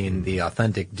archives as being the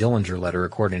authentic Dillinger letter,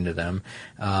 according to them,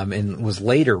 and was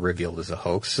later revealed as a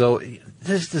hoax. So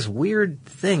there's this weird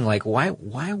thing, like why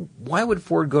would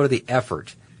Ford go to the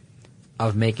effort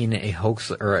of making a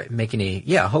hoax or making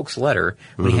a hoax letter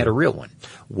when he had a real one?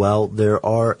 Well, there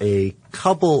are a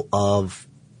couple of,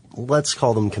 let's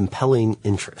call them compelling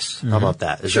interests. How about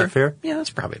that? Is that fair? Yeah,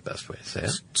 that's probably the best way to say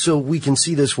it. So we can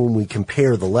see this when we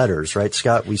compare the letters, right,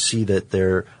 Scott? We see that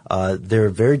they're a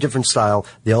very different style.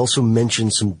 They also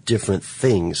mention some different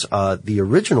things. The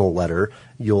original letter,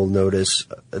 you'll notice,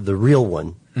 the real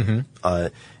one,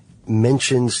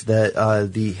 mentions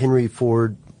that the Henry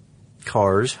Ford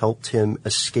cars helped him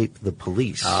escape the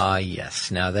police. Yes.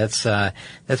 Now that's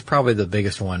probably the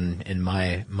biggest one in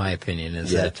my opinion,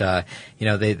 is that,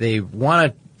 they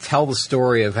want to tell the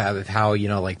story of how,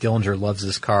 like Dillinger loves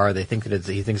this car. They think that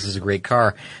he thinks it's a great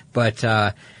car,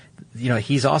 but,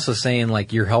 he's also saying,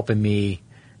 like, you're helping me,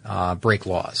 break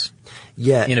laws.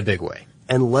 Yeah. In a big way.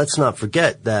 And let's not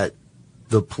forget that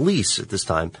the police at this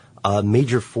time,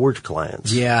 major Ford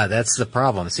clients. Yeah, that's the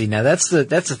problem. See, now that's the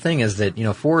thing, is that,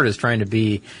 Ford is trying to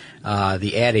be,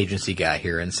 the ad agency guy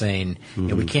here and saying,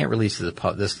 we can't release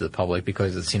this to the public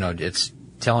because it's, it's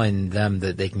telling them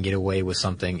that they can get away with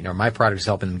something. My product is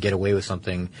helping them get away with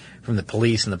something from the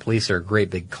police, and the police are a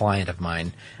great big client of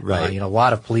mine. Right. A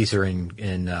lot of police are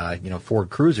in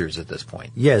Ford Cruisers at this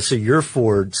point. Yeah, so your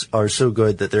Fords are so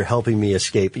good that they're helping me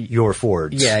escape your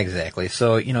Fords. Yeah, exactly.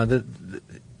 So,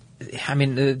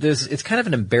 it's kind of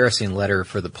an embarrassing letter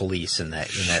for the police in that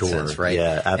sense, right?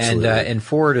 Yeah, absolutely. And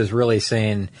Ford is really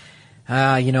saying,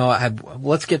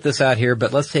 let's get this out here,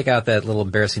 but let's take out that little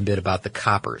embarrassing bit about the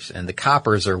coppers. And the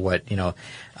coppers are what, a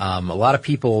lot of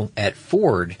people at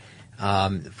Ford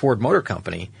Motor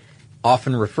Company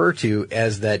often refer to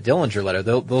as that Dillinger letter.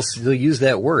 They'll use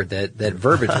that word, that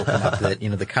verbiage will come up, that,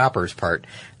 the coppers part.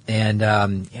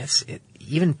 And,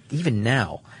 even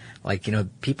now, like,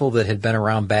 people that had been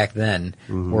around back then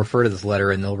will refer to this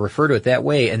letter, and they'll refer to it that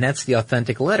way, and that's the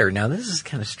authentic letter. Now, this is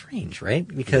kind of strange, right?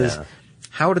 Because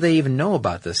how do they even know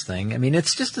about this thing? I mean,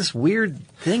 it's just this weird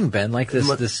thing, Ben, like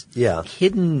this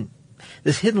hidden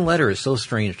letter is so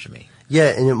strange to me. Yeah,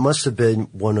 and it must have been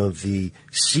one of the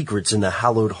secrets in the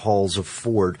hallowed halls of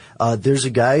Ford. There's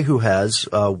a guy who has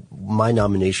my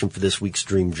nomination for this week's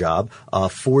dream job,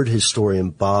 Ford historian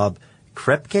Bob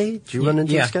Krepke. Did you run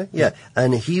into this guy? Yeah.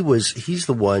 And he's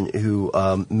the one who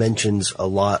mentions a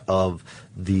lot of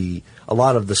the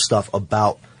stuff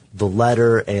about the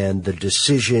letter and the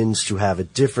decisions to have a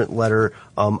different letter.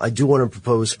 I do want to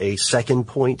propose a second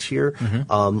point here.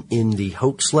 In the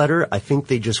hoax letter, I think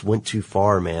they just went too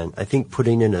far, man. I think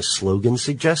putting in a slogan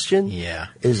suggestion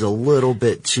is a little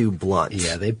bit too blunt.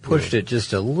 Yeah, they pushed it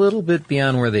just a little bit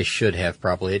beyond where they should have,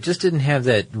 probably. It just didn't have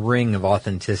that ring of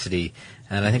authenticity,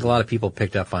 and I think a lot of people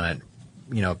picked up on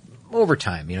it, over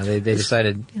time. They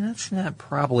decided, that's not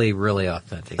probably really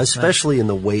authentic. Especially in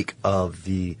the wake of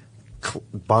the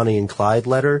Bonnie and Clyde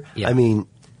letter. Yeah. I mean,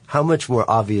 how much more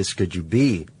obvious could you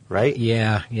be, right?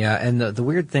 Yeah. And the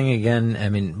weird thing again,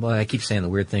 I keep saying the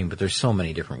weird thing, but there's so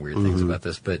many different weird things about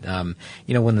this. But,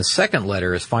 when the second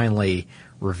letter is finally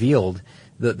revealed,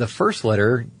 the first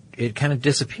letter, it kind of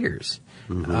disappears.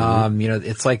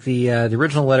 It's like the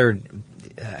original letter,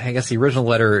 I guess the original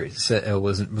letter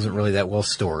wasn't really that well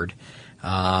stored.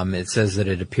 It says that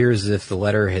it appears as if the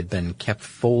letter had been kept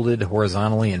folded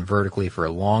horizontally and vertically for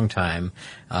a long time,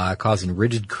 causing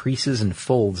rigid creases and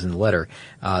folds in the letter.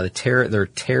 There are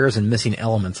tears and missing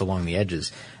elements along the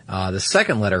edges. The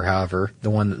second letter, however,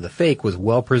 the fake, was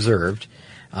well preserved.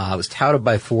 It was touted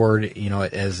by Ford,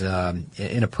 as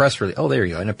in a press release. Oh, there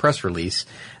you go, in a press release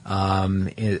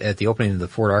at the opening of the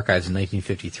Ford Archives in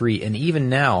 1953. And even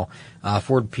now,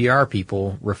 Ford PR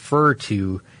people refer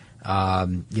to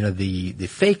the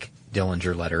fake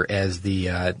Dillinger letter as the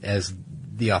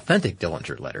authentic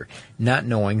Dillinger letter, not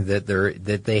knowing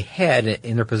that they had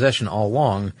in their possession all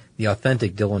along the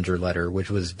authentic Dillinger letter, which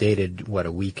was dated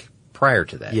a week prior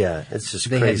to that. Yeah, it's just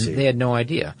crazy. They had no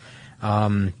idea.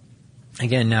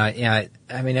 Again, I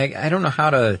don't know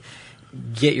how to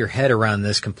get your head around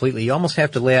this completely. You almost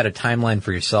have to lay out a timeline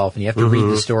for yourself, and you have to read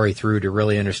the story through to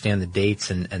really understand the dates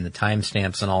and the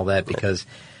timestamps and all that, because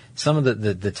some of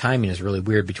the timing is really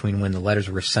weird between when the letters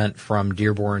were sent from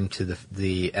Dearborn to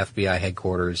the FBI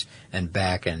headquarters and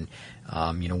back, and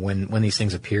when these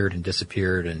things appeared and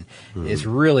disappeared, and it's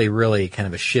really, really kind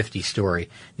of a shifty story.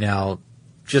 Now,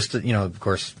 just of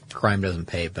course, crime doesn't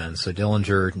pay, Ben. So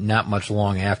Dillinger, not much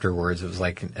long afterwards, it was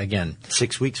like, again,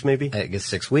 6 weeks maybe. I guess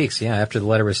 6 weeks. Yeah, after the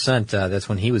letter was sent, that's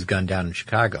when he was gunned down in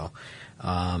Chicago.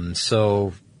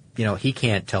 So he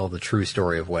can't tell the true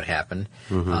story of what happened.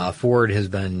 Ford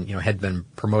had been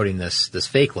promoting this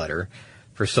fake letter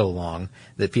for so long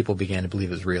that people began to believe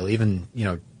it was real. Even,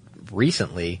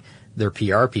 recently, their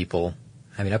PR people,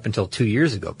 up until 2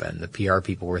 years ago, Ben, the PR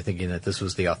people were thinking that this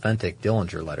was the authentic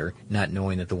Dillinger letter, not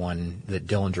knowing that the one that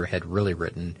Dillinger had really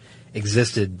written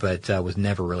existed but was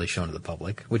never really shown to the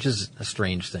public, which is a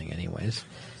strange thing anyways.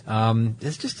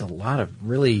 There's just a lot of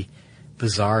really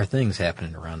bizarre things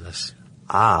happening around this.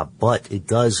 But it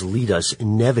does lead us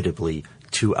inevitably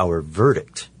to our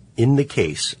verdict in the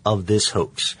case of this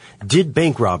hoax. Did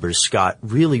bank robbers, Scott,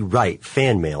 really write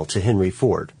fan mail to Henry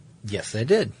Ford? Yes, they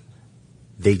did.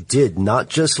 They did not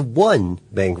just one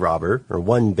bank robber or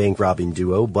one bank robbing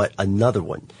duo, but another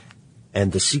one.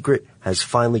 And the secret has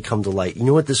finally come to light. You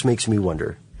know what this makes me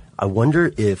wonder? I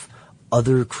wonder if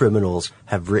other criminals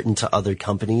have written to other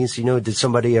companies. Did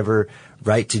somebody ever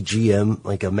write to GM,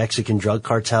 like a Mexican drug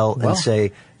cartel, and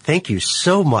say, thank you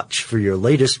so much for your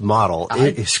latest model.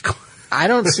 It is I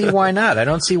don't see why not. I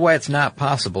don't see why it's not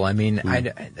possible.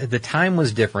 The time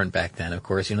was different back then, of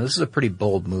course. This is a pretty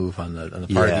bold move on the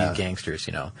part of these gangsters,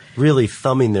 Really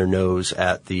thumbing their nose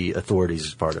at the authorities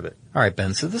is part of it. All right,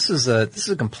 Ben. So this is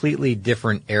a completely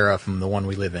different era from the one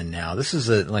we live in now. This is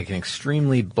an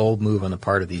extremely bold move on the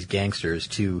part of these gangsters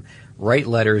to write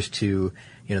letters to,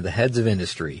 the heads of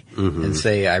industry and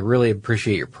say, I really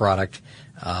appreciate your product.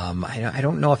 I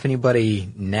don't know if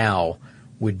anybody now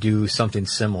would do something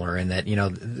similar in that,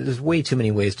 there's way too many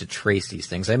ways to trace these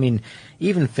things.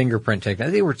 Even fingerprint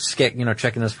technology, they were,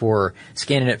 checking this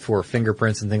scanning it for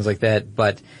fingerprints and things like that,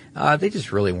 but they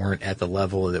just really weren't at the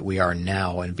level that we are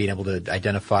now and being able to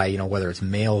identify, whether it's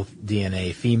male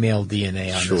DNA, female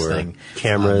DNA on this thing.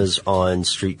 Cameras on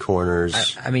street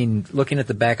corners. Looking at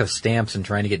the back of stamps and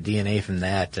trying to get DNA from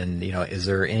that and, is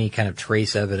there any kind of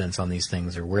trace evidence on these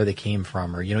things or where they came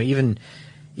from or,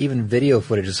 even video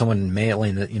footage of someone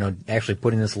mailing that, actually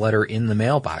putting this letter in the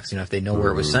mailbox, if they know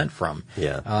where it was sent from.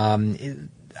 Yeah.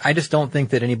 I just don't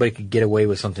think that anybody could get away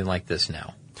with something like this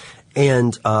now.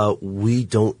 And we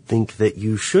don't think that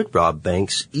you should rob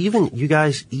banks. Even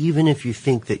if you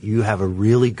think that you have a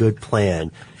really good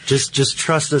plan, just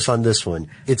trust us on this one.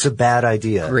 It's a bad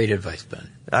idea. Great advice, Ben.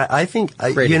 I think,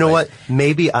 you know what?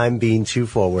 Maybe I'm being too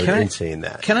forward in saying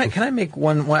that. Can I make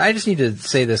one? I just need to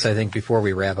say this, I think, before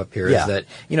we wrap up here, is that,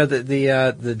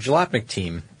 the Jalopnik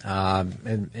team,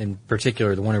 in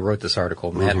particular, the one who wrote this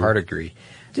article, Matt Hardigree,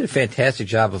 did a fantastic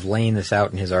job of laying this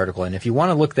out in his article. And if you want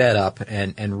to look that up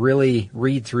and really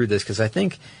read through this, because I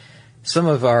think some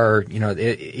of our,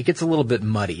 it gets a little bit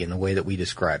muddy in the way that we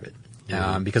describe it.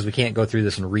 Because we can't go through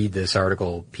this and read this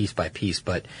article piece by piece,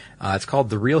 but it's called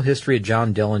The Real History of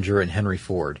John Dillinger and Henry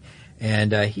Ford.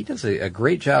 And he does a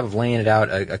great job of laying it out,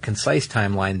 a concise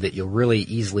timeline that you'll really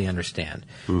easily understand.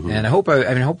 And I hope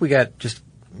we got just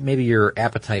maybe your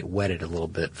appetite whetted a little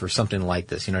bit for something like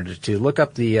this, to look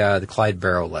up the Clyde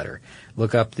Barrow letter,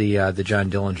 look up the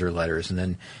John Dillinger letters, and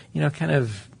then, kind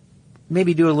of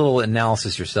maybe do a little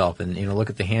analysis yourself and, look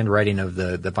at the handwriting of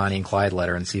the Bonnie and Clyde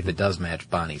letter and see if it does match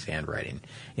Bonnie's handwriting.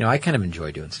 I kind of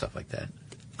enjoy doing stuff like that.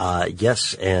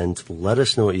 Yes, and let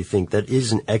us know what you think. That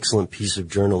is an excellent piece of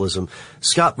journalism.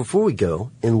 Scott, before we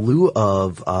go, in lieu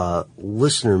of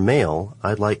listener mail,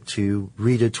 I'd like to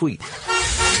read a tweet.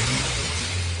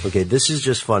 Okay, this is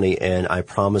just funny, and I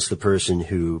promised the person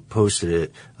who posted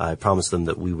it, I promised them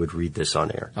that we would read this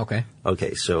on air.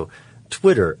 Okay, so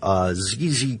Twitter,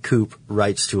 ZZ Coop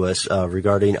writes to us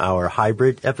regarding our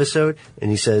hybrid episode,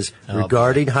 and he says,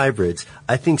 regarding hybrids,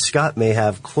 I think Scott may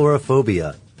have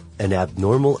chlorophobia, an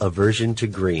abnormal aversion to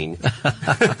green.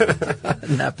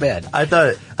 Not bad.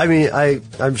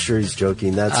 I'm sure he's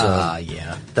joking.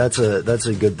 That's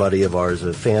a good buddy of ours,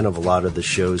 a fan of a lot of the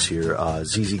shows here.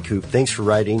 ZZ Coop, thanks for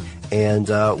writing, and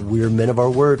we're men of our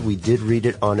word. We did read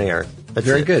it on air. That's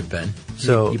very good, Ben.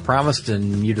 So you promised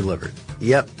and you delivered.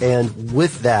 Yep, and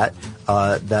with that,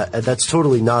 that's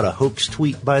totally not a hoax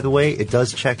tweet, by the way. It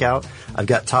does check out. I've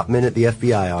got Top Men at the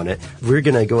FBI on it. We're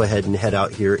going to go ahead and head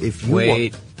out here. If you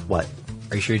Wait. What?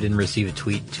 Are you sure you didn't receive a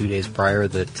tweet 2 days prior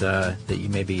that you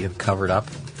maybe have covered up?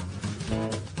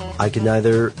 I can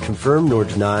neither confirm nor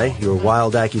deny your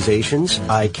wild accusations.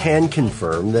 I can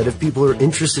confirm that if people are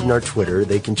interested in our Twitter,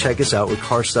 they can check us out with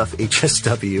Car Stuff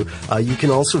HSW. You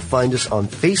can also find us on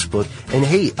Facebook. And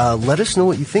hey, let us know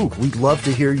what you think. We'd love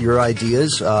to hear your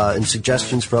ideas and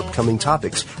suggestions for upcoming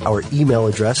topics. Our email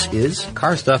address is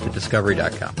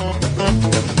carstuff@discovery.com.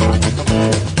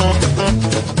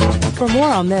 For more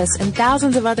on this and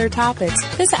thousands of other topics,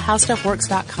 visit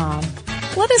howstuffworks.com.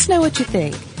 Let us know what you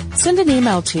think. Send an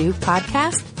email to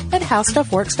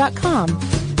podcast@howstuffworks.com.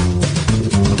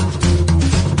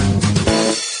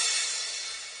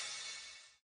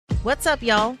 What's up,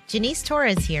 y'all? Janice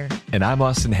Torres here. And I'm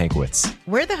Austin Hankwitz.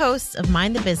 We're the hosts of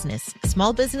Mind the Business,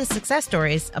 Small Business Success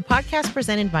Stories, a podcast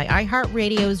presented by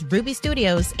iHeartRadio's Ruby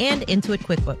Studios and Intuit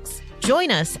QuickBooks.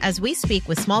 Join us as we speak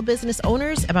with small business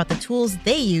owners about the tools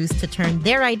they use to turn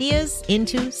their ideas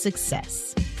into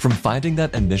success. From finding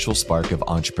that initial spark of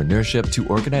entrepreneurship to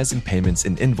organizing payments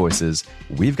and invoices,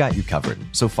 we've got you covered.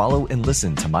 So follow and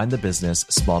listen to Mind the Business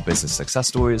Small Business Success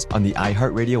Stories on the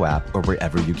iHeartRadio app or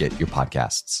wherever you get your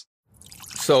podcasts.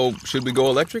 So, should we go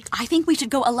electric? I think we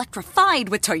should go electrified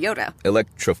with Toyota.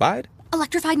 Electrified?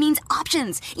 Electrified means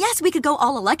options. Yes, we could go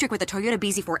all electric with the Toyota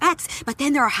BZ4X, but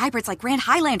then there are hybrids like Grand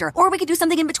Highlander, or we could do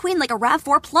something in between like a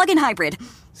RAV4 plug-in hybrid.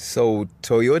 So,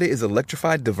 Toyota is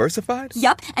electrified diversified?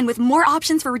 Yup, and with more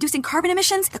options for reducing carbon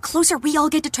emissions, the closer we all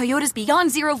get to Toyota's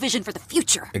Beyond Zero vision for the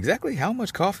future. Exactly how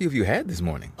much coffee have you had this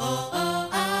morning?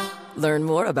 Learn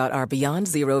more about our Beyond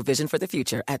Zero vision for the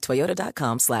future at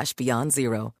toyota.com/Beyond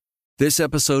Zero. This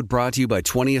episode brought to you by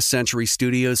 20th Century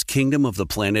Studios' Kingdom of the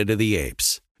Planet of the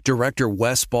Apes. Director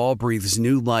Wes Ball breathes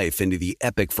new life into the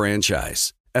epic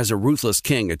franchise. As a ruthless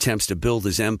king attempts to build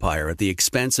his empire at the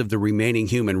expense of the remaining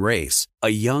human race, a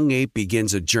young ape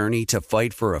begins a journey to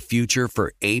fight for a future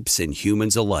for apes and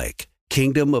humans alike.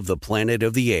 Kingdom of the Planet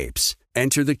of the Apes.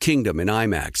 Enter the kingdom in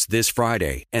IMAX this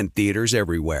Friday and theaters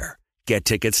everywhere. Get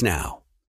tickets now.